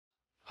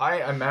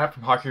Hi, I'm Matt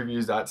from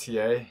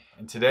HockeyReviews.ca,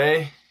 and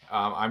today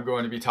I'm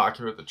going to be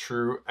talking about the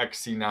true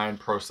XC9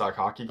 Pro Stock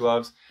Hockey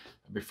gloves.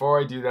 Before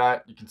I do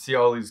that, you can see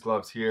all these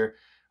gloves here.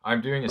 I'm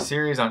doing a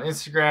series on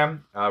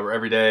Instagram where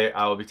every day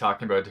I will be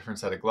talking about a different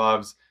set of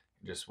gloves,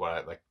 just what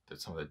I like,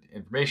 some of the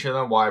information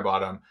on them, why I bought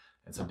them,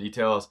 and some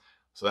details.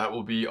 So that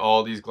will be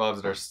all these gloves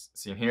that are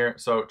seen here.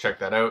 So check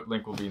that out.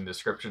 Link will be in the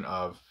description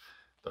of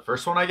the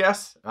first one, I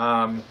guess.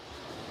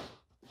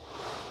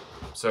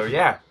 So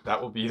yeah,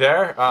 that will be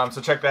there.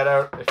 So check that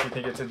out if you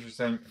think it's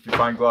interesting. If you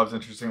find gloves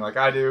interesting like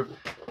I do,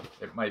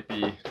 it might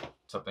be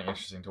something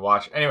interesting to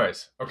watch.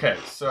 Anyways, okay,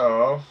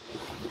 so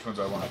which ones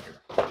do I want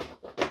here?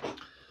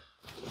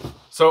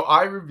 So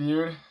I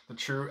reviewed the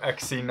True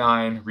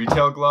XC9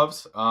 retail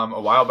gloves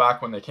a while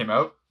back when they came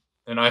out,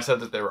 and I said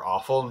that they were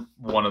awful,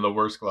 one of the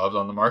worst gloves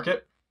on the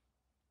market.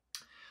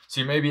 So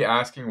you may be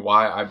asking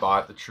why I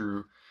bought the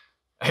True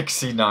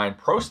XC9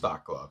 Pro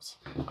Stock gloves.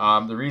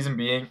 The reason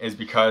being is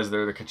because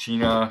they're the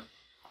Kachina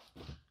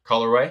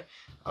colorway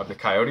of the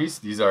Coyotes.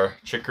 These are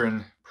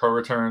Chikrin Pro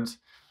Returns.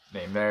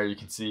 Name there, you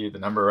can see the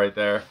number right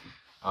there.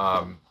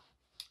 I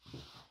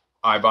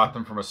bought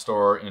them from a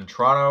store in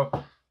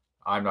Toronto.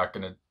 I'm not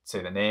going to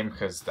say the name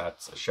because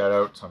that's a shout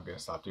out, so I'm going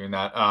to stop doing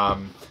that.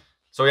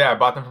 So yeah, I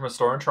bought them from a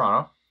store in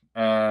Toronto,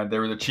 and they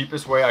were the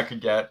cheapest way I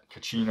could get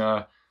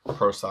Kachina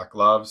Pro Stock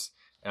gloves.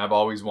 And I've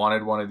always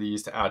wanted one of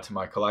these to add to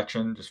my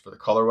collection just for the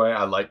colorway.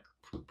 I like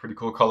pretty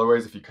cool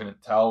colorways, if you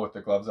couldn't tell with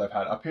the gloves I've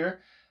had up here.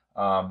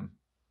 I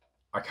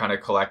kind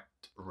of collect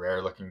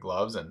rare looking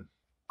gloves, and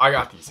I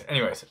got these.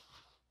 Anyways,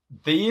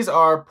 these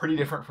are pretty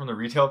different from the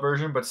retail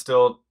version, but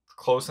still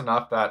close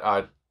enough that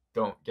I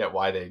don't get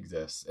why they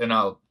exist. And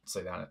I'll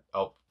say that,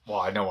 well,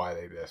 I know why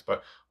they exist,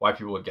 but why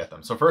people would get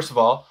them. So first of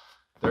all,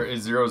 there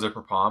is zero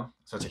zipper palm.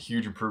 So it's a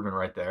huge improvement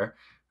right there.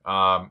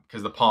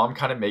 Because the palm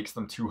kind of makes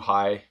them too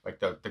high,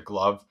 like the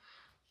glove,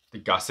 the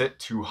gusset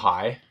too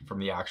high from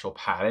the actual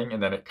padding,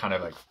 and then it kind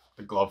of like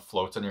the glove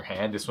floats on your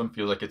hand. This one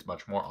feels like it's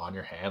much more on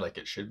your hand, like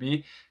it should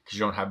be, because you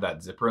don't have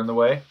that zipper in the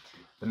way.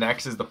 The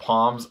next is the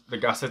palms. The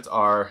gussets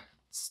are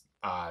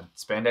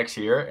spandex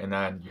here, and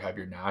then you have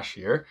your Nash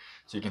here,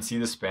 so you can see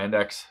the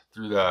spandex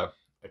through the,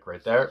 like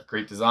right there.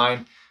 Great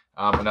design.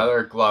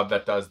 Another glove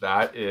that does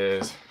that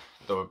is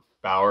the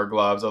Bauer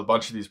gloves. A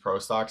bunch of these Pro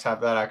Stocks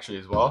have that actually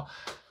as well.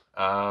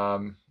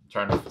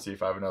 Trying to see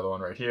if I have another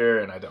one right here,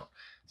 and I don't.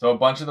 So a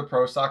bunch of the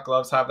Pro Stock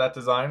gloves have that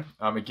design.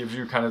 It gives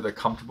you kind of the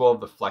comfortable of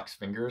the flex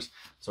fingers,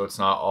 so it's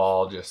not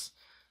all just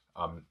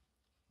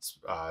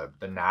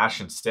the Nash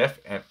and stiff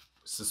and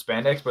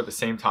spandex, but at the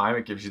same time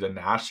it gives you the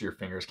Nash so your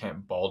fingers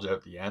can't bulge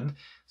out the end,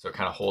 so it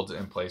kind of holds it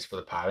in place for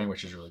the padding,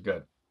 which is really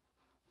good.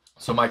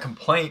 So my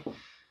complaint,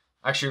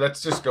 actually,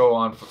 let's just go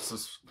on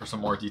for some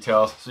more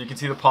details. So you can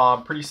see the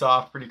palm, pretty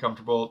soft, pretty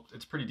comfortable.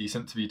 It's pretty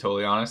decent, to be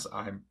totally honest.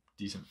 I'm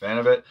decent fan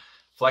of it.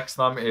 Flex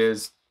thumb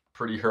is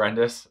pretty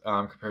horrendous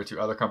compared to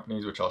other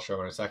companies, which I'll show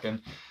in a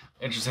second.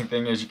 Interesting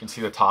thing is you can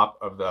see the top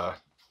of the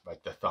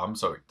thumb,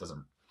 so it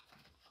doesn't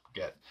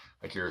get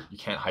like you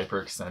can't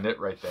hyperextend it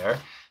right there.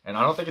 And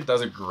I don't think it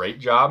does a great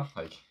job.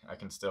 Like I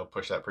can still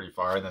push that pretty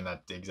far, and then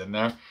that digs in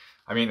there.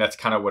 I mean, that's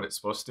kind of what it's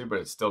supposed to do, but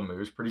it still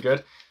moves pretty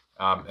good.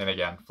 And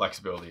again,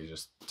 flexibility is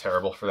just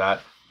terrible for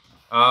that.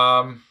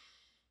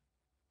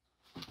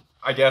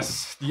 I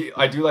guess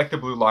I do like the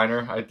blue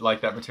liner. I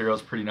like that material.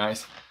 It's pretty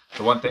nice.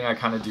 The one thing I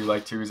kind of do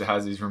like too is it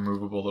has these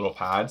removable little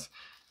pads.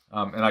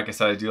 And like I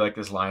said, I do like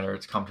this liner.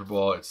 It's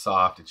comfortable, it's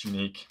soft, it's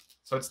unique.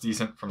 So it's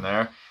decent from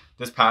there.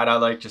 This pad I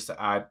like just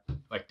to add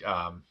like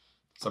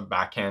some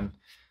backhand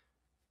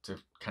to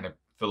kind of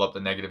fill up the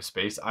negative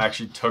space. I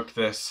actually took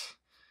this,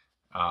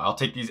 I'll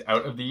take these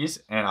out of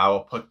these and I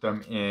will put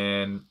them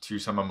into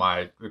some of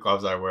the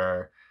gloves I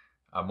wear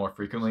more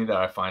frequently that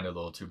I find a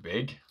little too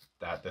big.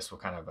 That this will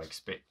kind of like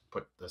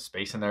put the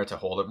space in there to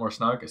hold it more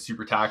snug. A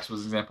Super Tax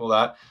was an example of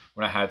that.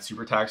 When I had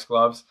Super Tax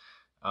gloves,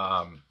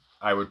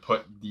 I would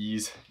put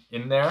these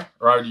in there,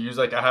 or I would use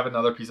I have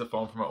another piece of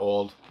foam from an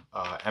old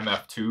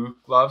MF2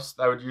 gloves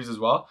that I would use as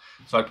well.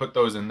 So I'd put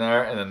those in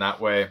there, and then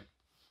that way it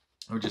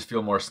would just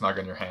feel more snug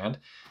on your hand.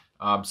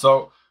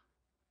 So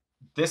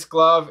this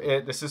glove,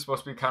 this is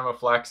supposed to be kind of a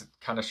flex. It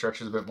kind of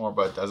stretches a bit more,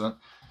 but it doesn't.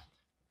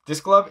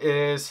 This glove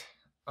is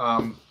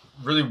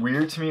really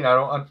weird to me, and I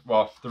don't,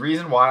 well, the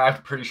reason why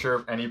I'm pretty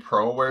sure any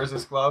pro wears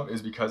this glove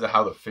is because of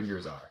how the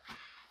fingers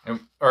are,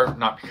 or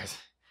not because,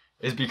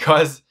 is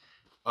because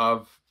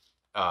of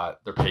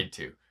they're paid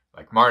to,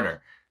 like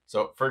Marner.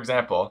 So for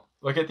example,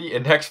 look at the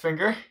index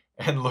finger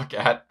and look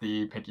at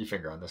the pinky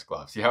finger on this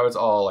glove. See how it's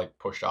all like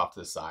pushed off to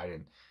the side,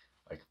 and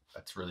like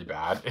that's really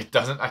bad.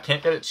 I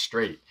can't get it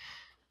straight.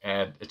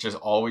 And it just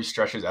always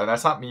stretches out.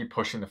 That's not me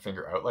pushing the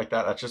finger out like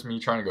that. That's just me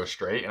trying to go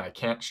straight, and I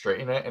can't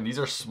straighten it. And these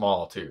are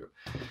small too.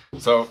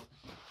 So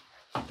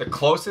the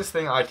closest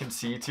thing I can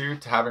see to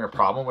having a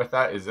problem with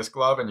that is this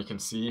glove, and you can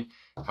see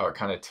how it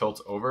kind of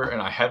tilts over.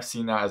 And I have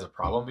seen that as a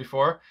problem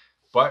before.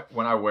 But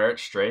when I wear it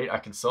straight, I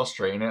can still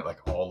straighten it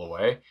like all the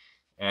way.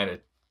 And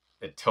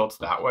it tilts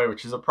that way,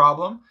 which is a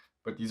problem.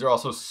 But these are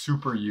also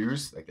super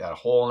used, like that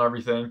hole and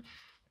everything.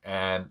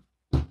 And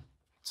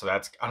So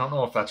that's, I don't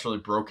know if that's really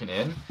broken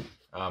in.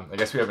 I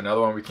guess we have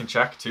another one we can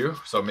check too.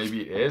 So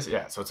maybe it is.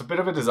 Yeah, so it's a bit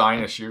of a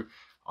design issue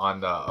on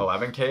the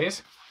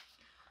 11Ks.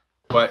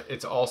 But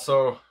it's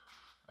also,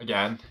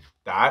 again,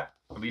 that,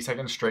 at least I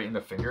can straighten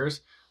the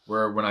fingers.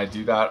 Where when I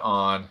do that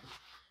on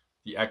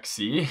the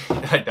XC,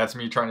 like that's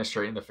me trying to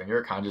straighten the finger.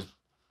 It kind of just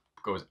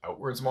goes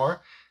outwards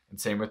more. And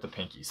same with the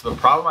pinky. So the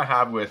problem I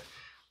have with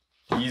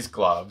these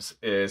gloves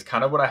is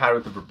kind of what I had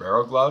with the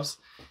Verbero gloves.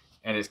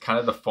 And it's kind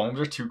of the foams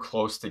are too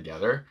close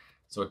together.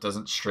 So it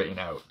doesn't straighten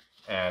out.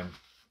 And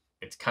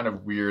it's kind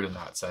of weird in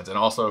that sense. And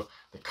also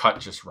the cut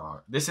just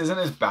wrong. This isn't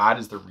as bad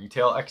as the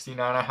retail XC9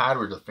 I had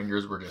where the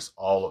fingers were just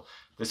all,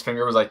 this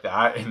finger was like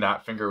that and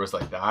that finger was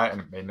like that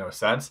and it made no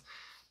sense.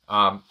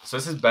 So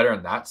this is better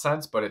in that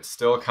sense, but it's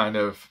still kind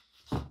of,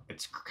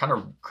 it's kind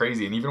of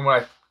crazy. And even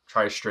when I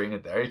try to straighten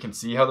it there, you can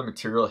see how the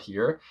material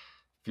here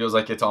feels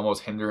like it's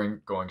almost hindering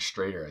going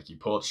straighter. Like you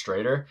pull it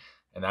straighter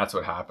and that's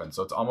what happens.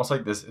 So it's almost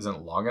like this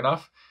isn't long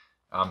enough.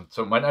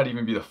 So it might not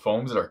even be the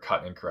foams that are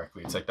cut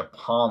incorrectly. It's like the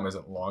palm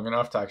isn't long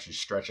enough to actually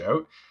stretch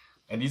out.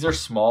 And these are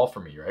small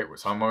for me, right?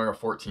 So I'm wearing a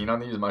 14 on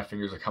these and my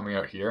fingers are coming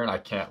out here and I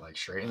can't like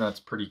straighten. That's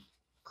pretty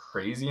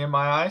crazy in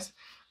my eyes.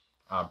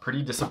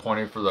 Pretty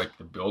disappointed for like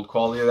the build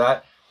quality of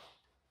that.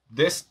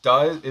 This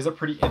is a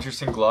pretty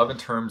interesting glove in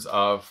terms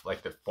of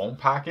like the foam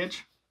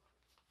package.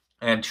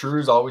 And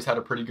True's always had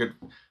a pretty good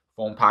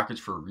foam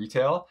package for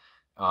retail.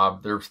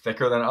 They're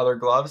thicker than other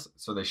gloves,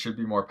 so they should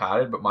be more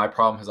padded, but my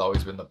problem has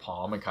always been the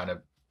palm and kind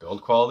of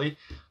build quality.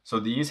 So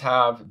these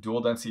have dual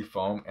density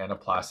foam and a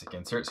plastic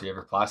insert. So you have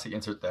a plastic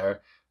insert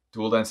there,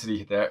 dual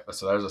density there.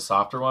 So there's a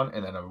softer one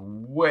and then a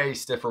way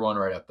stiffer one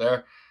right up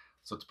there.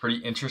 So it's pretty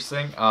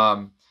interesting.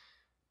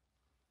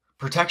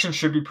 Protection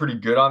should be pretty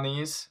good on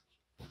these.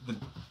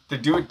 They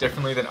do it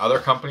differently than other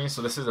companies.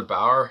 So this is a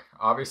Bauer,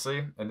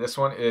 obviously, and this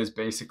one is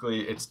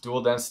basically, it's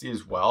dual density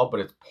as well, but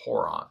it's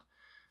pour-on.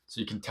 So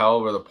you can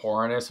tell where the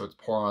pour-on is. So it's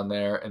pour-on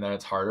there, and then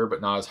it's harder,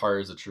 but not as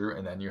hard as the True.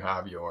 And then you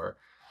have your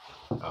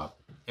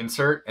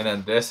insert, and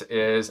then this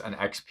is an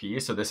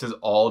XP. So this is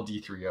all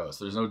D3O.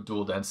 So there's no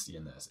dual density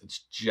in this. It's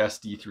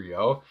just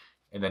D3O,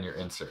 and then your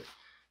insert.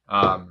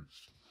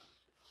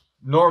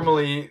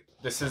 Normally,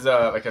 this is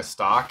like a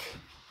stock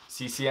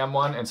CCM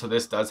one, and so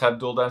this does have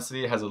dual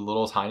density. It has a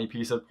little tiny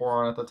piece of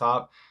pour-on at the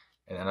top,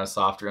 and then a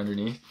softer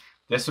underneath.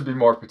 This would be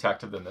more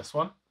protective than this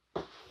one,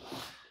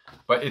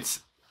 but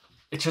it's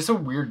just a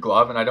weird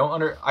glove, and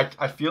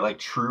I feel like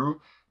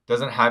True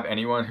doesn't have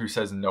anyone who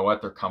says no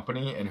at their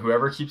company, and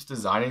whoever keeps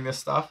designing this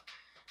stuff,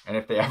 and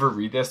if they ever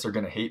read this, they're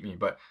gonna hate me,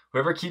 but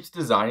whoever keeps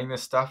designing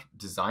this stuff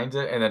designs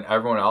it, and then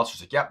everyone else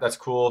is like, yep, that's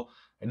cool,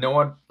 and no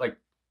one like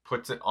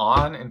puts it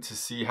on and to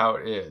see how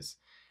it is.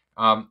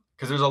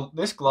 Because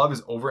this glove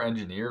is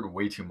over-engineered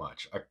way too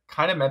much. I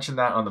kind of mentioned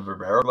that on the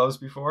Verbero gloves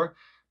before,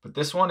 but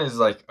this one is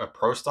like a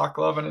pro stock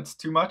glove and it's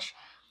too much.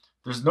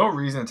 There's no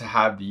reason to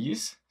have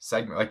these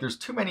segments. Like there's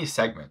too many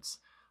segments.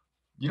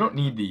 You don't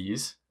need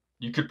these.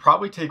 You could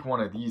probably take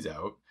one of these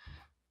out.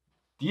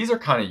 These are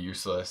kind of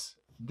useless.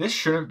 This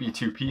shouldn't be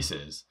two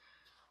pieces.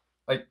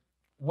 Like,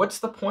 what's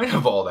the point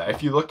of all that?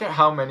 If you look at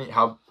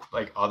how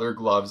like other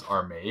gloves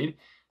are made,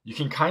 you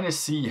can kind of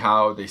see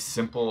how they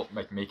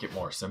make it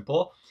more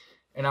simple.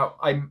 And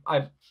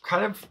I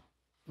kind of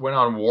went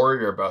on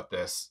Warrior about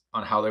this,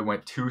 on how they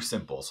went too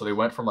simple. So they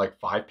went from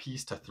like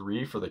 5-piece to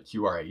 3 for the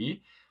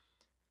QRE.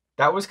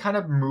 That was kind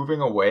of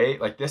moving away.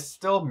 Like this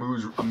still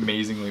moves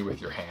amazingly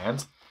with your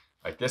hands.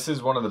 Like this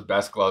is one of the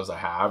best gloves I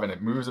have, and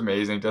it moves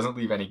amazing. It doesn't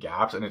leave any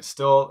gaps, and it's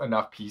still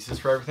enough pieces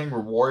for everything. Where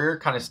Warrior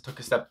kind of took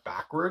a step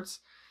backwards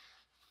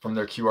from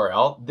their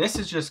QRL. This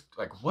is just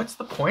like, what's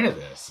the point of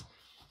this?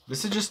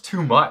 This is just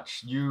too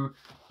much. You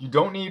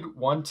don't need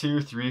 1,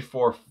 2, 3,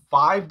 4,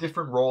 5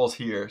 different rolls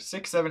here.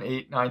 6, 7,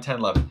 8, 9, 10,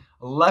 11.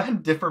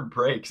 11 different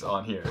breaks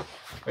on here.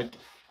 Like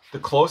the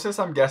closest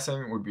I'm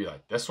guessing would be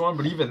like this one.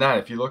 But even that,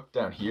 if you look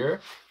down here,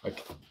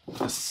 like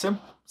the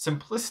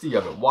simplicity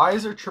of it. Why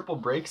is there triple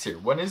breaks here?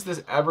 When is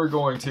this ever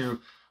going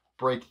to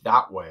break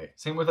that way?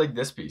 Same with like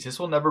this piece. This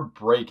will never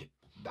break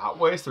that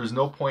way, so there's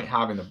no point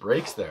having the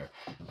breaks there.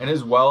 And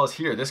as well as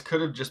here, this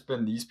could have just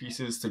been these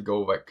pieces to go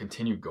like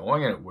continue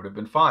going, and it would have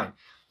been fine.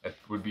 It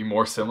would be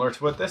more similar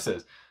to what this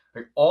is.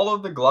 Like all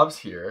of the gloves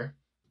here,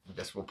 I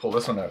guess we'll pull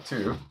this one out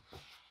too.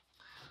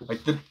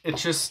 Like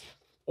it's just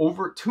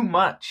over too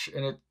much,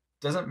 and it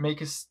doesn't make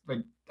us like,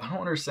 I don't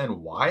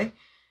understand why.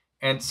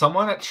 And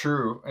someone at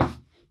True, and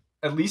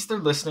at least they're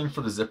listening for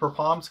the zipper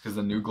palms, because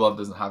the new glove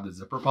doesn't have the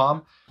zipper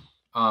palm.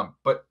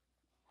 But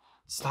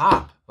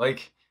stop,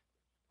 like.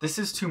 This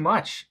is too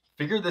much.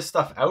 Figure this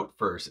stuff out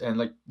first. And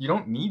like, you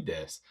don't need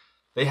this.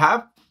 They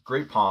have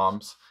great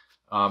palms.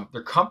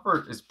 Their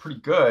comfort is pretty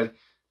good.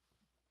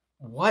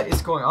 What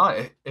is going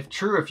on? If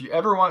True, if you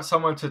ever want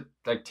someone to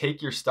like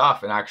take your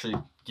stuff and actually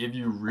give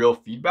you real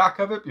feedback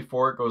of it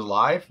before it goes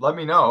live, let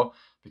me know,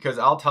 because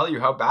I'll tell you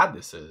how bad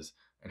this is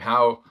and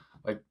how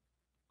like,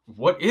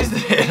 what is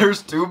it?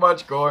 There's too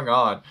much going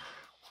on.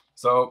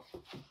 So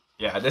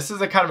yeah, this is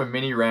a kind of a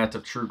mini rant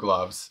of True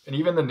gloves, and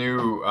even the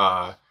new,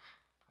 I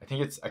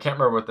can't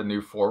remember what the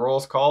new 4-roll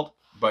is called,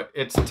 but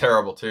it's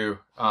terrible too.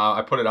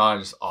 I put it on,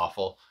 just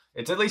awful.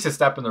 It's at least a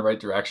step in the right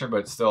direction, but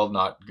it's still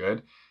not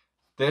good.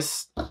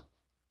 This,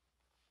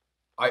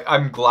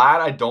 I'm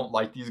glad I don't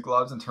like these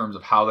gloves in terms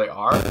of how they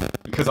are,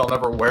 because I'll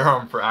never wear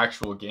them for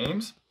actual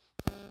games.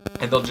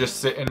 And they'll just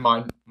sit in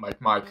my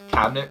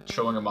cabinet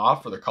showing them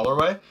off for the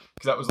colorway,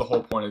 because that was the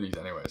whole point of these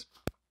anyways.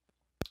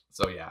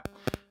 So yeah.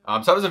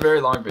 So that was a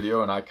very long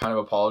video, and I kind of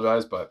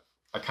apologize, but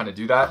I kind of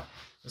do that.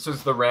 This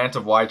was the rant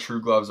of why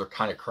True gloves are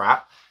kind of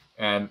crap.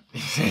 And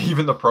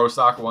even the Pro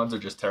Stock ones are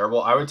just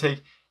terrible. I would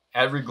take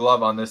every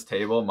glove on this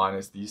table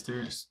minus these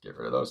two, just get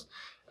rid of those.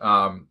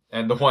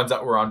 And the ones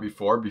that were on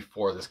before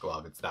this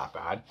glove, it's that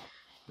bad.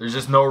 There's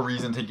just no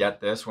reason to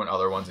get this when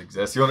other ones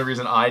exist. The only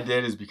reason I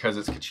did is because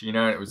it's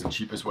Kachina, and it was the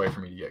cheapest way for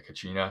me to get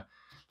Kachina.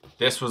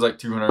 This was like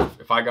 200.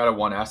 If I got a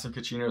 1S in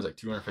Kachina, it was like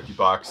 250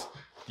 bucks.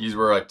 These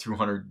were like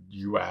 200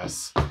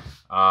 US.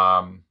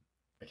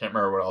 I can't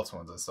remember what else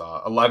ones I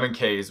saw.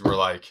 11Ks were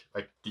like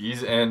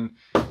these in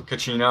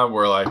Kachina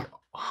were like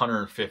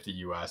 150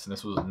 US, and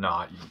this was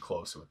not even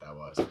close to what that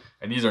was.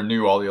 And these are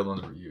new, all the other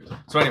ones were used.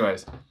 So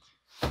anyways,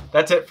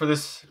 that's it for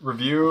this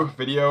review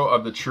video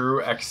of the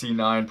True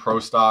XC9 Pro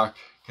Stock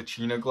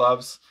Kachina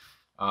gloves.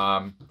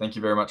 Thank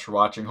you very much for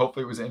watching.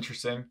 Hopefully it was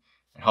interesting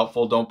and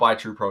helpful. Don't buy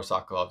True Pro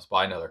Stock gloves,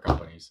 buy another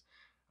companies.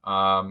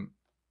 Yeah,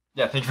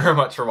 thank you very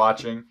much for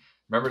watching.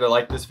 Remember to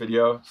like this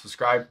video,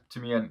 subscribe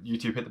to me on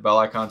YouTube, hit the bell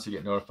icon so you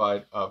get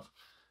notified of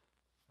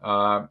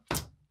when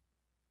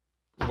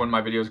my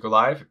videos go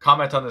live.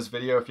 Comment on this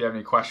video if you have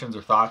any questions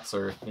or thoughts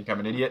or think I'm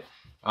an idiot.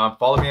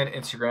 Follow me on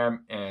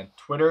Instagram and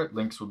Twitter.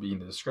 Links will be in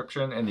the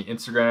description, and the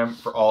Instagram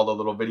for all the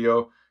little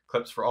video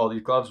clips for all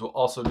these gloves will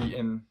also be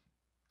in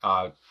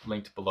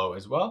linked below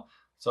as well.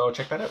 So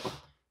check that out.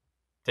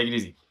 Take it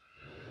easy.